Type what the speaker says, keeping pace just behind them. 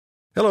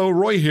Hello,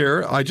 Roy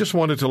here. I just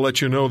wanted to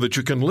let you know that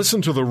you can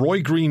listen to The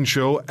Roy Green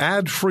Show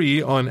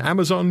ad-free on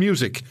Amazon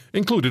Music,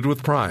 included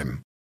with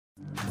Prime.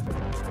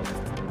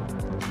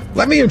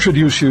 Let me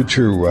introduce you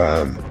to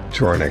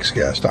our next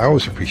guest. I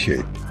always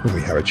appreciate when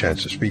we have a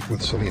chance to speak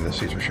with Celina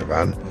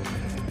Caesar-Chavannes.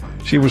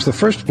 She was the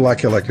first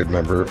black elected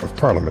member of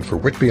Parliament for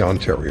Whitby,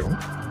 Ontario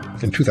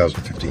in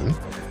 2015.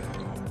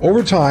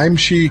 Over time,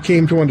 she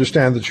came to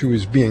understand that she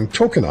was being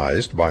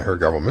tokenized by her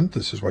government.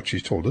 This is what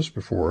she's told us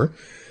before,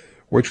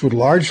 which would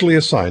largely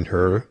assign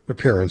her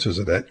appearances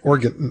at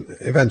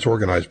events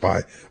organized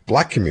by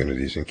black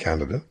communities in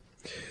Canada.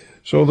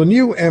 So the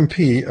new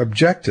MP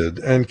objected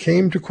and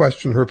came to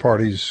question her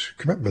party's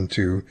commitment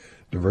to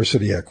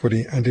diversity,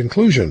 equity, and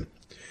inclusion.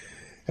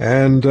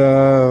 And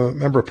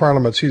Member of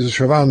Parliament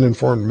Caesar-Chavannes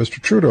informed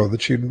Mr. Trudeau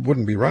that she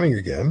wouldn't be running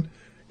again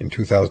in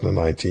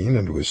 2019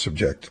 and was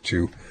subject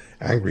to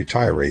angry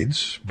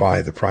tirades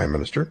by the Prime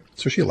Minister.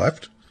 So she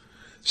left,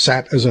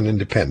 sat as an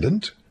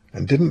independent,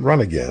 and didn't run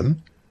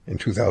again in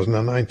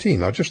 2019.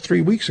 Now, just 3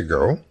 weeks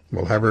ago,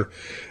 we'll have her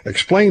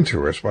explain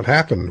to us what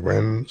happened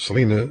when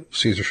Celina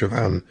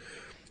Caesar-Chavannes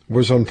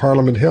was on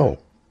Parliament Hill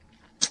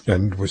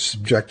and was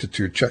subjected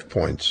to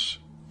checkpoints.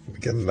 We'll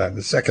get into that in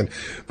a second.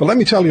 But let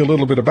me tell you a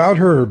little bit about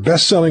her. Her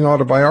best-selling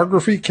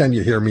autobiography, Can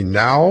You Hear Me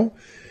Now?,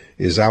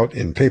 is out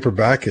in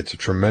paperback. It's a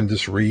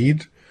tremendous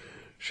read.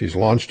 She's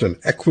launched an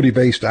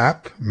equity-based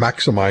app,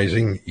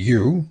 Maximizing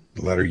You,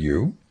 the letter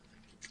U.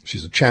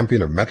 She's a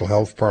champion of Mental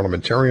Health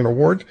Parliamentarian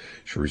Award.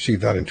 She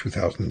received that in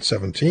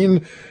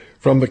 2017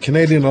 from the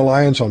Canadian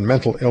Alliance on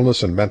Mental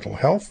Illness and Mental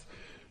Health.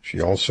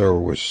 She also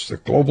was the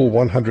Global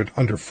 100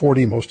 Under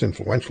 40 Most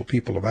Influential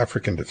People of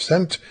African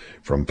Descent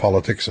from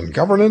Politics and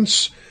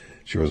Governance.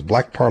 She was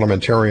Black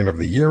Parliamentarian of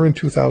the Year in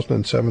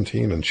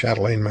 2017 and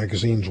Chatelaine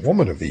Magazine's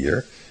Woman of the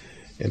Year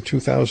in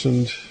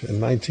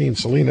 2019.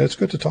 Celina, it's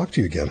good to talk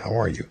to you again. How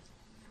are you?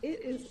 It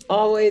is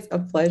always a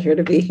pleasure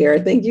to be here.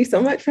 Thank you so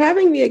much for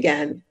having me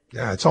again.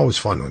 Yeah, it's always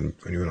fun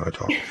when you and I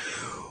talk.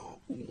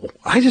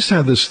 I just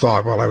had this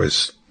thought while I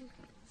was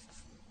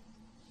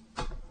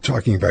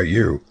talking about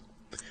you.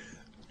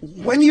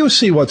 When you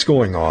see what's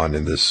going on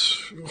in this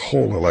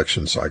whole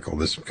election cycle,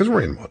 because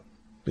we're in one,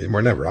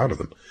 we're never out of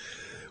them.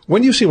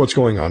 When you see what's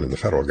going on in the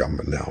federal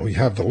government now, you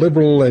have the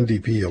Liberal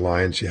NDP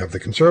alliance, you have the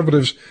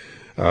Conservatives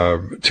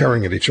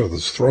tearing at each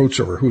other's throats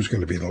over who's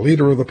going to be the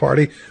leader of the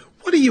party.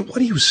 What are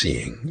you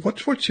seeing?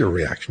 What's your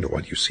reaction to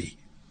what you see?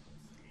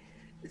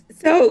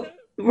 So,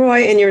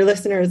 Roy and your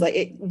listeners,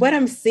 what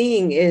I'm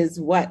seeing is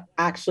what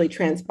actually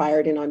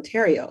transpired in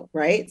Ontario,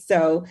 right?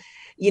 So,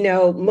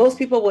 most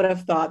people would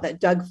have thought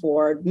that Doug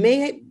Ford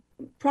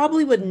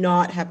probably would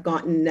not have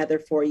gotten another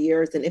 4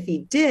 years. And if he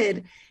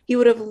did, he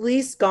would have at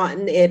least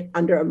gotten it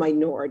under a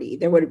minority.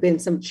 There would have been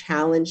some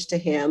challenge to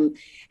him,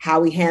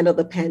 how he handled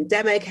the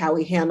pandemic, how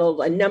he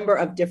handled a number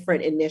of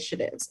different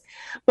initiatives.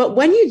 But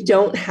when you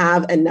don't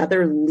have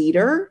another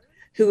leader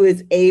who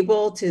is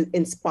able to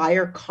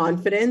inspire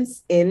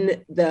confidence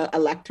in the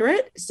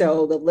electorate.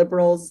 So the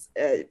Liberals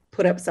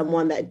put up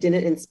someone that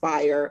didn't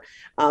inspire.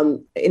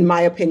 In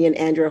my opinion,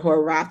 Andrea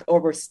Horwath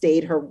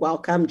overstayed her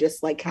welcome,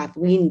 just like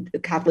Kathleen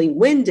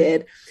Wynne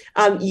did.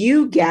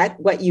 You get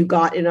what you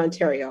got in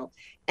Ontario.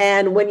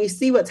 And when you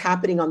see what's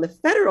happening on the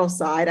federal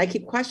side, I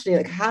keep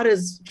questioning, how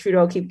does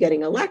Trudeau keep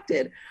getting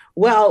elected?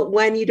 Well,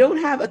 when you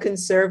don't have a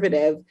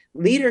conservative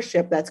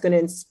leadership that's going to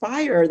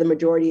inspire the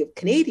majority of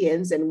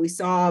Canadians, and we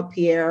saw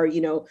Pierre,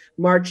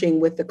 marching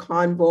with the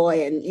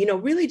convoy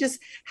and, really just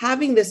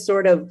having this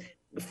sort of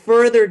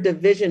further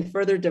division,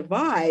 further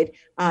divide,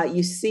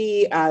 you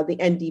see the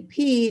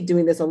NDP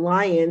doing this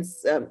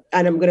alliance, and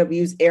I'm going to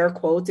use air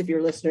quotes if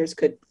your listeners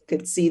could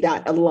see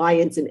that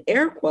alliance in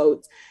air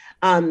quotes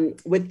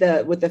with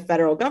the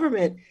federal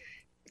government.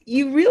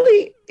 You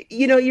really,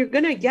 you're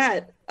going to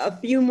get a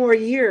few more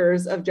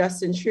years of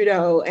Justin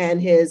Trudeau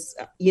and his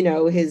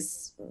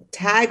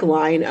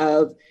tagline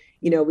of,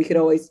 we could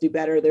always do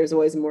better. There's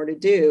always more to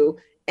do.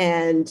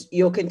 And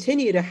you'll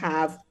continue to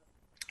have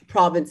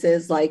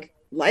provinces like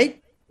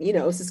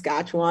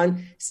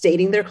Saskatchewan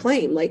stating their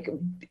claim,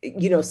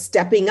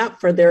 stepping up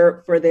for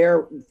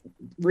their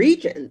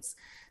regions.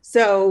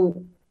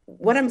 So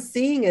what I'm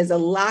seeing is a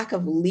lack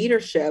of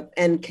leadership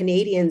and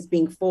Canadians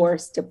being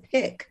forced to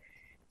pick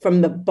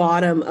from the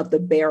bottom of the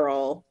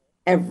barrel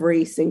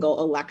every single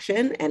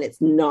election, and it's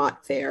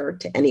not fair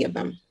to any of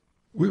them.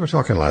 We were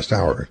talking last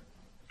hour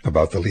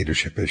about the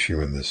leadership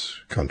issue in this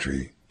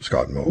country.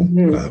 Scott Moe,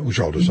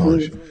 Ujjal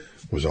Dosanjh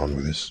was on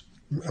with us.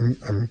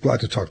 I'm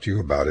glad to talk to you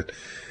about it.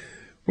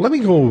 Let me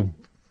go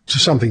to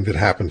something that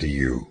happened to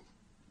you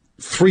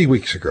 3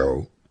 weeks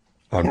ago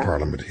on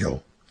Parliament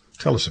Hill.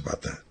 Tell us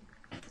about that.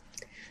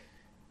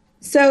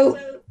 So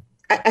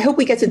I hope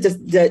we get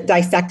to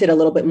dissect it a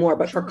little bit more,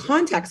 but for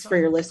context for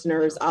your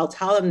listeners, I'll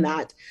tell them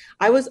that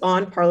I was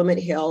on Parliament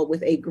Hill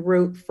with a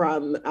group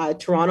from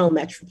Toronto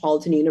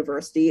Metropolitan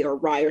University, or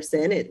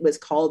Ryerson. It was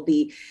called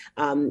the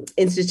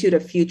Institute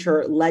of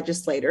Future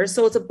Legislators.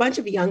 So it's a bunch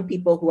of young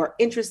people who are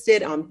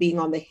interested on being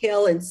on the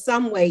Hill in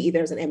some way,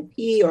 either as an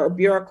MP or a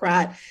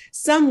bureaucrat,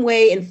 some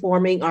way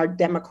informing our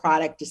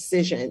democratic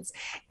decisions.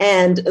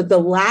 And the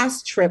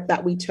last trip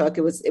that we took,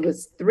 it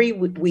was 3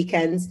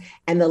 weekends,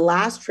 and the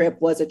last trip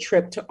was a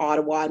trip to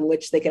Ottawa in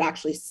which they could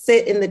actually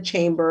sit in the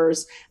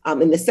chambers,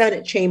 in the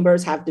Senate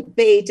chambers, have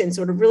debate, and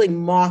sort of really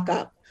mock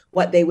up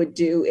what they would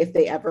do if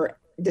they ever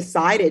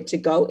decided to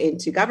go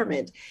into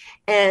government.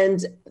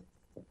 And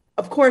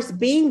of course,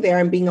 being there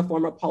and being a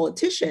former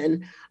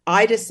politician,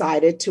 I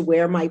decided to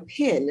wear my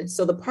pin.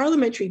 So the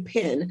parliamentary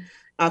pin,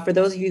 for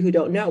those of you who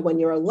don't know, when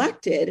you're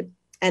elected,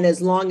 and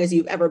as long as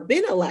you've ever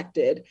been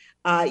elected,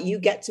 you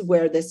get to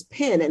wear this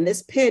pin. And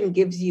this pin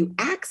gives you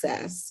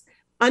access,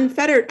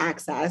 unfettered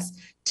access,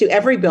 to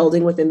every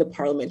building within the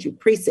parliamentary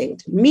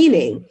precinct.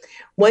 Meaning,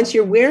 once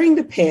you're wearing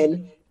the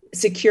pin,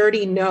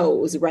 security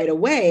knows right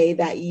away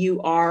that you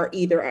are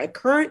either a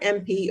current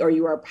MP or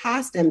you are a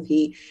past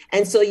MP.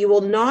 And so you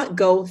will not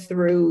go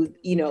through,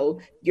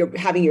 you're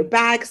having your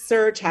bag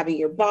searched, having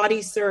your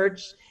body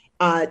searched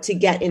to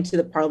get into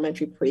the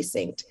parliamentary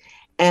precinct.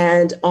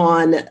 And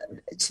on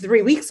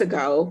 3 weeks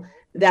ago,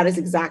 that is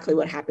exactly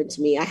what happened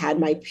to me. I had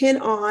my pin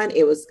on.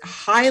 It was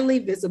highly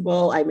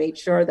visible. I made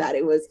sure that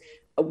it was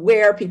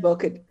where people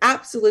could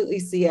absolutely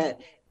see it.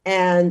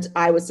 And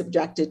I was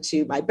subjected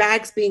to my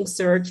bags being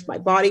searched, my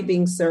body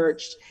being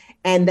searched.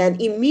 And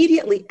then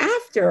immediately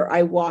after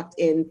I walked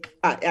in,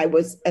 I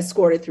was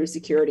escorted through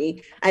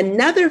security.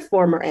 Another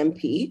former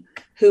MP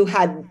who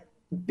had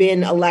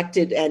been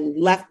elected and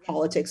left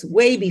politics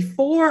way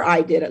before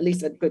I did, at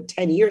least a good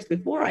 10 years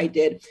before I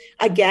did,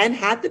 again,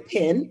 had the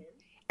pin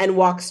and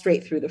walked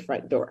straight through the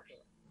front door.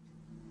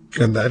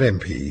 And that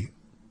MP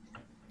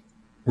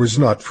was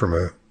not from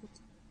a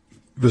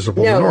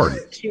visible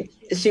minority.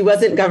 She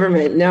wasn't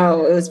government.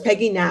 No, it was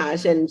Peggy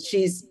Nash, and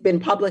she's been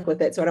public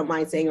with it, so I don't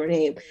mind saying her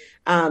name.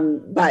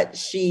 But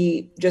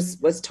she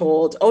just was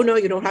told, oh, no,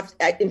 you don't have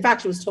to. In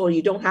fact, she was told,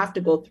 you don't have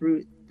to go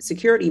through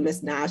security,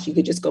 Miss Nash. You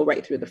could just go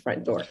right through the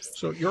front doors.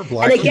 So you're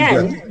black. And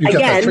again, you get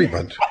that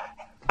treatment.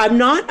 I'm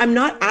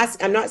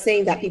not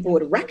saying that people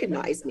would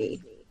recognize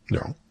me.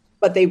 No.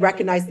 But they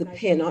recognize the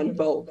pin on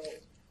both.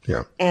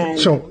 Yeah. And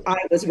so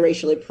I was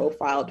racially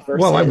profiled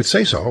versus. Well, I would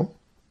say so.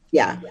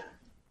 Yeah.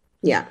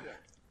 Yeah.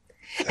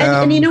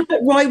 And you know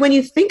what, Roy, when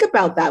you think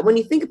about that, when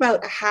you think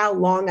about how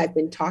long I've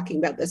been talking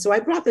about this, so I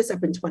brought this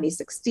up in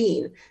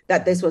 2016,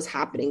 that this was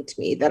happening to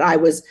me, that I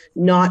was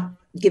not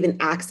given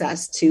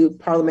access to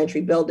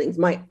parliamentary buildings,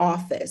 my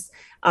office,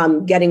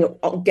 getting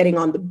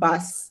on the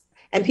bus.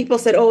 And people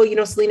said, oh,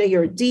 Selena,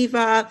 you're a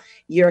diva.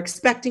 You're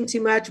expecting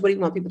too much. What do you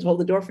want people to hold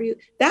the door for you?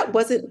 That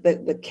wasn't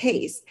the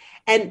case.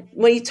 And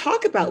when you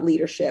talk about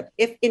leadership,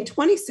 if in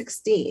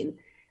 2016,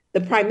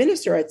 the prime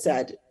minister had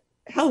said,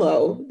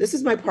 hello, this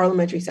is my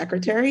parliamentary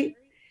secretary.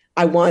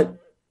 I want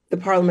the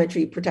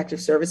Parliamentary Protective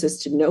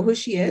Services to know who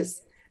she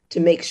is, to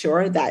make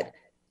sure that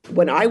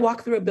when I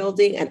walk through a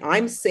building and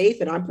I'm safe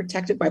and I'm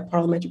protected by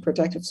Parliamentary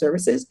Protective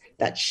Services,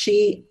 that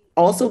she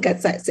also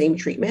gets that same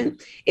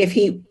treatment. If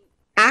he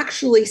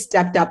actually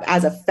stepped up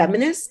as a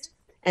feminist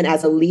and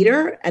as a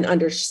leader and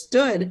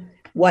understood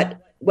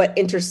what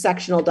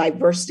intersectional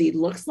diversity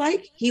looks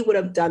like, he would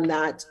have done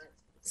that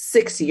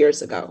 6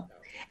 years ago.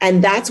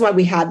 And that's why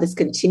we have this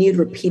continued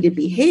repeated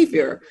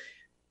behavior,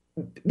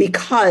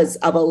 because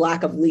of a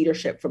lack of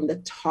leadership from the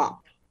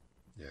top.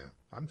 Yeah,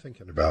 I'm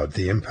thinking about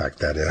the impact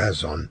that it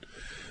has on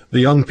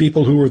the young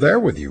people who were there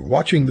with you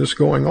watching this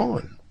going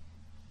on.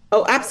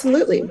 Oh,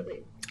 absolutely.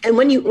 And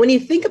when you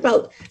think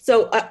about,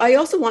 so I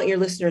also want your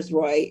listeners,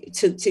 Roy,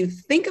 to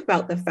think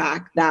about the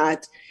fact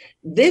that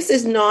this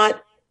is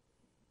not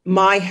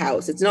my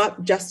house. It's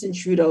not Justin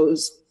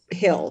Trudeau's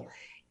hill.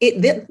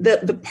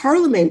 The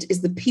parliament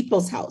is the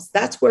people's house.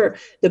 That's where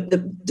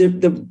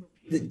the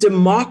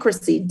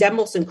democracy,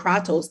 demos and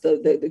kratos,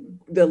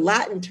 the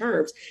Latin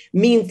terms,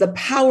 means the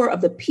power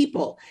of the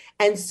people.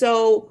 And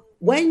so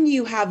when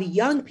you have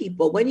young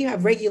people, when you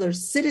have regular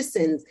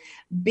citizens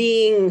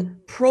being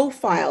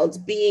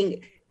profiled,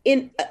 being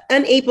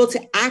unable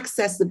to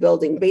access the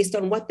building based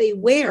on what they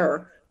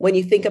wear, when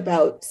you think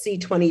about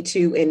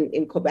C-22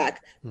 in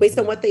Quebec, based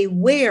on what they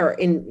wear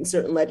in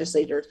certain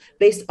legislators,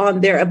 based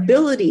on their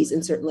abilities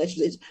in certain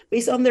legislators,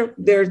 based on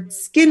their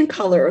skin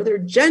color or their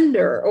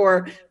gender,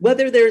 or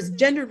whether there's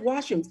gendered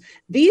washrooms.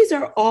 These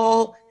are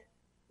all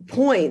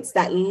points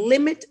that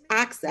limit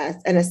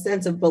access and a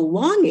sense of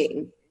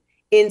belonging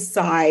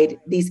inside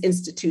these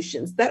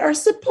institutions that are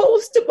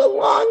supposed to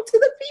belong to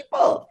the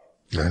people.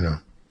 I know.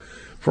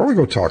 Before we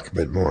go talk a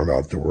bit more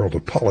about the world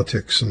of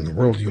politics and the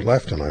world you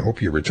left, and I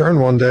hope you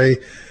return one day,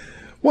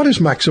 what is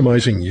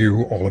Maximizing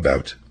You all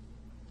about?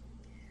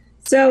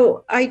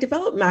 So I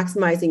developed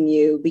Maximizing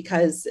You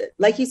because,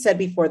 like you said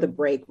before the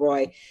break,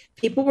 Roy,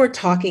 people were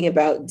talking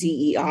about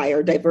DEI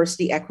or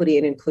diversity, equity,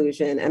 and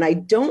inclusion. And I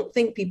don't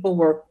think people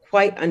were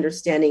quite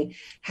understanding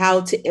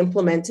how to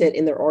implement it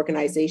in their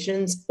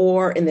organizations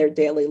or in their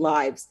daily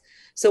lives.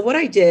 So what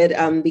I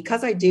did,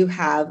 because I do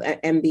have an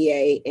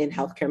MBA in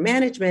healthcare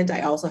management,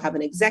 I also have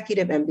an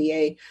executive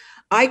MBA.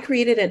 I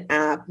created an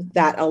app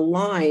that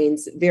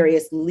aligns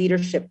various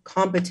leadership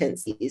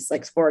competencies,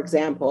 like, for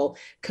example,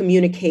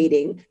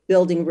 communicating,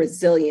 building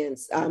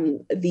resilience,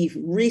 the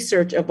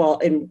research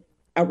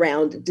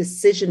around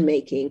decision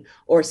making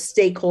or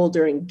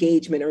stakeholder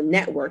engagement or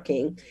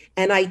networking.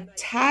 And I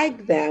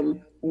tag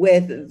them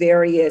with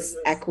various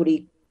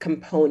equity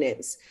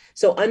components.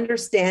 So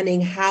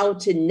understanding how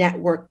to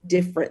network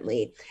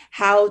differently,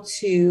 how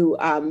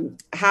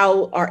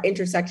our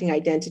intersecting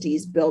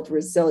identities build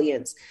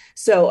resilience.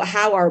 So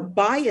how our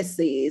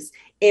biases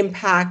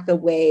impact the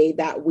way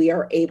that we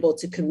are able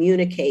to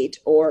communicate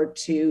or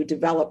to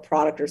develop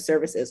product or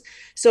services.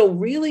 So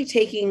really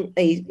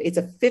it's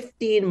a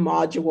 15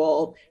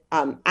 module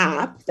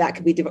app that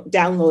can be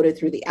downloaded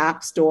through the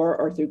App Store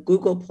or through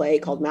Google Play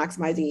called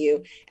Maximizing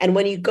You. And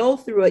when you go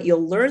through it,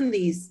 you'll learn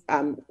these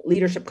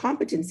leadership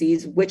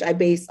competencies, which I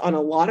base on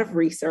a lot of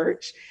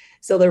research.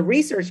 So they're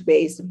research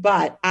based,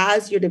 but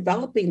as you're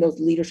developing those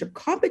leadership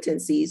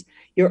competencies,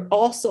 you're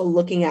also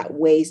looking at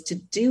ways to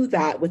do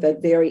that with a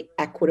very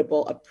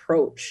equitable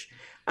approach,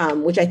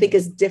 which I think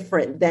is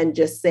different than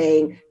just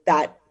saying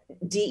that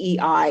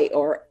DEI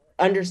or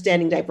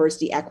understanding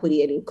diversity,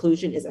 equity, and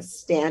inclusion is a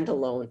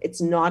standalone.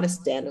 It's not a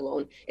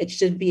standalone. It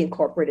should be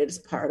incorporated as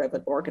part of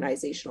an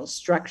organizational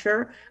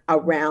structure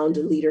around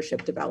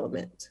leadership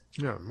development.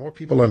 Yeah, the more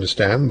people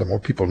understand, the more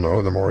people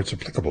know, the more it's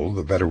applicable,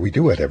 the better we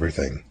do at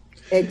everything.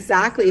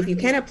 Exactly. If you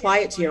can't apply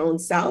it to your own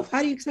self,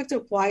 how do you expect to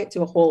apply it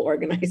to a whole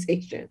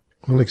organization?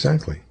 Well,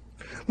 exactly.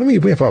 We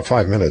have about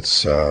 5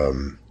 minutes.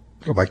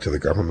 Go back to the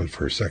government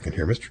for a second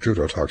here. Mr.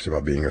 Trudeau talks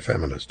about being a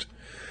feminist.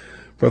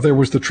 But there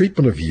was the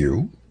treatment of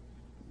you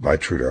by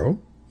Trudeau,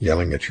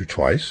 yelling at you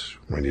twice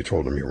when you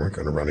told him you weren't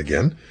going to run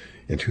again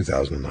in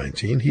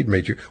 2019. He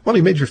made you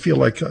feel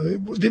like,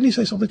 didn't he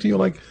say something to you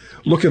like,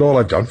 look at all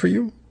I've done for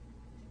you?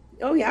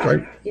 Oh, yeah.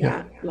 Right?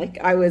 Yeah. Like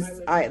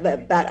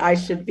that I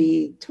should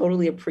be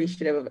totally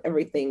appreciative of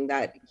everything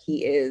that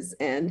he is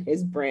and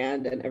his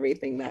brand and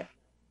everything that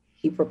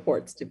he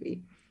purports to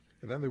be.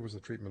 And then there was the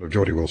treatment of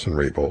Jody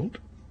Wilson-Raybould,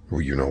 who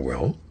you know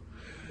well,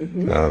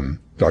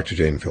 Dr.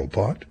 Jane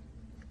Philpott.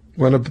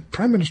 When a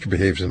prime minister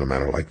behaves in a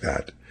manner like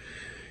that,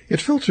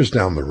 it filters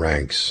down the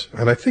ranks,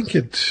 and I think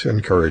it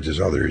encourages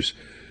others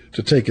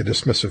to take a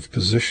dismissive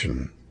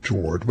position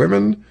toward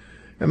women,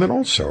 and then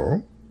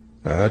also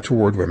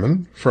toward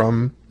women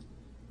from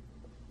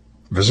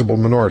visible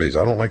minorities.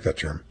 I don't like that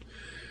term,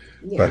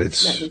 but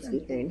it's,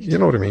 you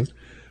know what I mean?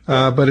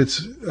 But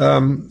it's,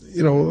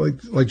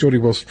 like Jody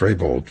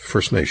Wilson-Raybould,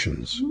 First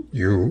Nations,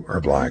 you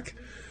are Black.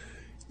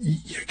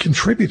 You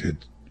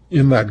contributed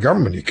in that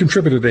government. You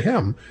contributed to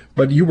him,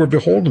 but you were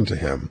beholden to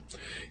him.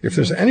 If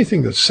there's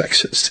anything that's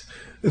sexist,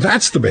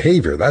 that's the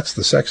behavior. That's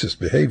the sexist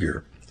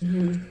behavior.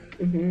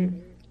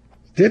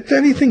 Did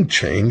anything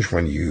change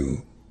when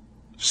you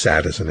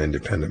sat as an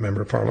independent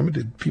member of parliament?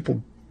 Did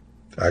people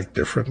act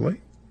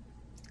differently?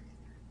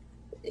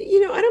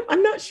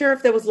 I'm not sure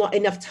if there was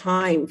enough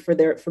time for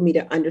me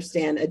to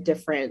understand a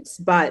difference.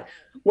 But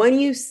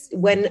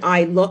when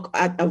I look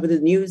at over the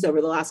news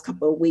over the last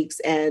couple of weeks,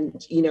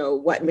 and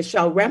what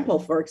Michelle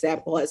Rempel, for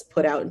example, has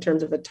put out in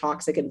terms of a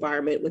toxic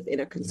environment within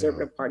a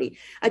conservative party,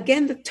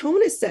 again, the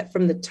tone is set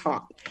from the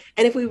top.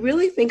 And if we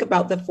really think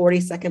about the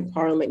 42nd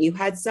Parliament, you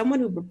had someone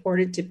who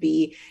purported to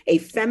be a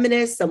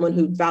feminist, someone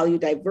who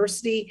valued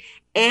diversity,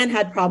 and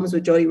had problems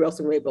with Jody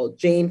Wilson-Raybould,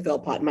 Jane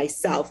Philpott,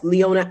 myself,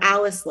 Leona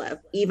Alleslev,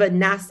 Eva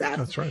Nassaf.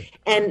 That's right.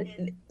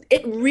 And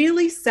it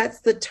really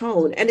sets the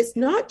tone. And it's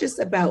not just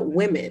about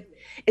women.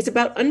 It's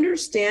about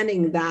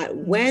understanding that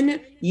when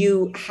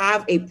you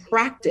have a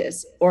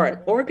practice or an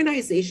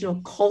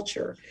organizational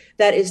culture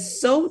that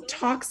is so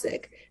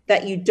toxic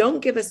that you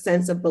don't give a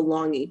sense of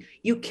belonging,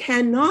 you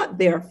cannot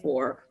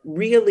therefore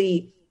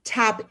really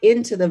tap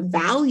into the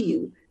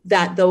value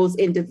that those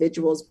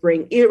individuals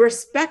bring,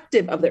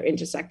 irrespective of their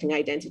intersecting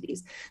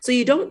identities. So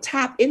you don't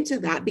tap into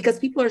that because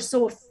people are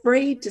so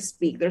afraid to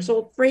speak. They're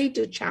so afraid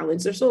to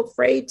challenge. They're so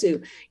afraid to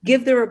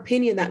give their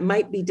opinion that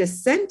might be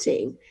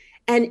dissenting.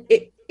 And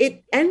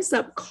it ends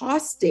up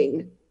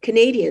costing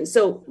Canadians.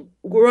 So,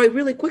 Roy,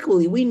 really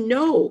quickly, we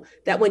know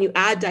that when you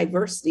add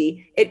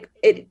diversity,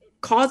 it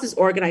causes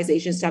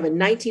organizations to have a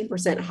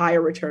 19% higher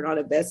return on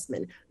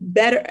investment,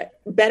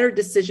 better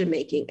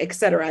decision-making, et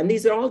cetera. And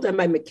these are all done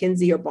by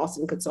McKinsey or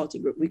Boston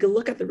Consulting Group. We can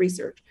look at the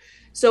research.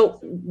 So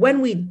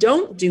when we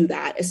don't do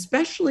that,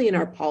 especially in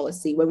our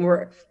policy, when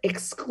we're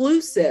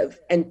exclusive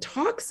and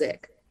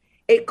toxic,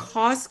 it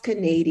costs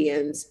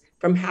Canadians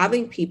from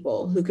having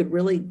people who could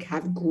really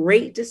have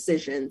great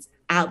decisions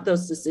at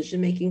those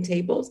decision-making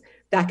tables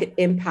that could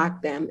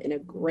impact them in a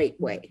great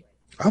way.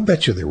 I'll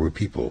bet you there were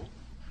people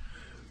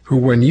who,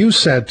 when you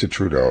said to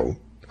Trudeau,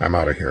 I'm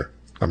out of here,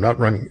 I'm not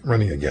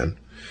running again,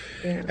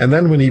 Yeah. And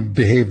then when he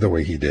behaved the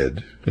way he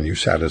did, and you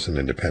sat as an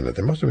independent,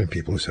 there must have been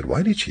people who said,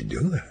 why did she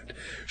do that?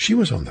 She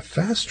was on the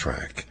fast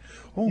track.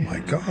 Oh my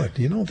God,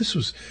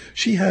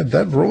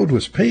 that road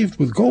was paved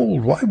with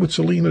gold. Why would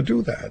Selina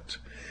do that?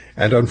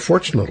 And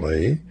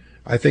unfortunately,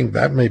 I think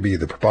that may be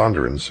the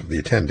preponderance of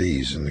the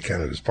attendees in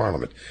Canada's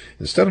Parliament.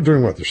 Instead of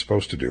doing what they're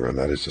supposed to do, and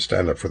that is to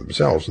stand up for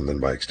themselves and then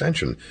by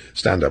extension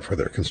stand up for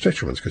their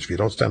constituents, because if you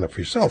don't stand up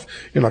for yourself,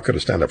 you're not going to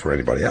stand up for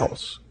anybody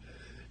else.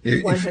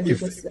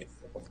 100%.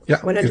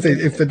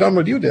 If they'd done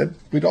what you did,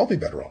 we'd all be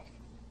better off.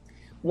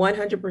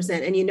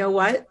 100%. And you know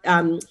what?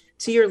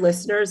 To your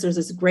listeners, there's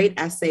this great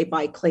essay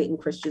by Clayton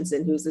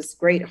Christensen, who's this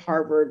great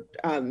Harvard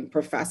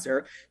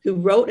professor, who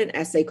wrote an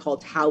essay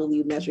called How Will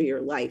You Measure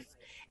Your Life?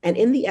 And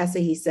in the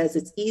essay, he says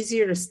it's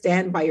easier to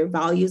stand by your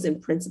values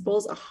and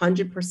principles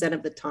 100%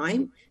 of the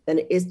time than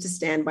it is to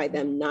stand by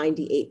them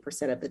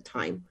 98% of the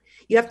time.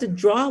 You have to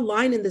draw a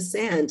line in the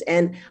sand.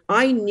 And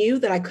I knew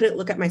that I couldn't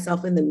look at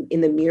myself in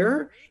the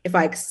mirror if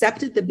I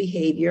accepted the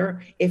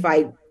behavior, if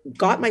I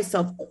got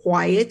myself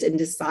quiet and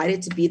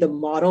decided to be the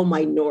model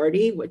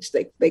minority, which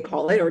they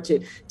call it, or to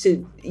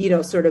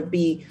sort of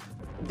be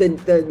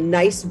the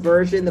nice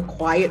version, the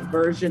quiet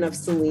version of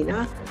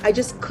Selina. I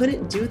just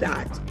couldn't do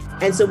that.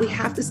 And so we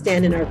have to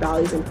stand in our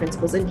values and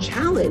principles and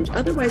challenge.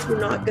 Otherwise,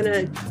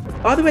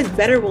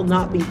 better will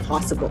not be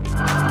possible.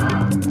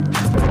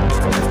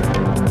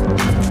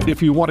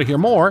 If you want to hear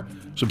more,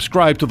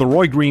 subscribe to The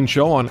Roy Green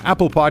Show on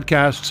Apple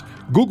Podcasts,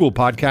 Google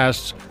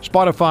Podcasts,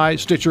 Spotify,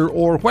 Stitcher,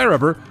 or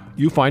wherever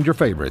you find your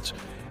favorites.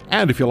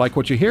 And if you like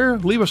what you hear,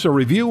 leave us a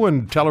review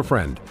and tell a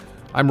friend.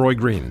 I'm Roy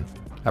Green.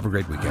 Have a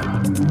great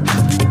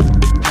weekend.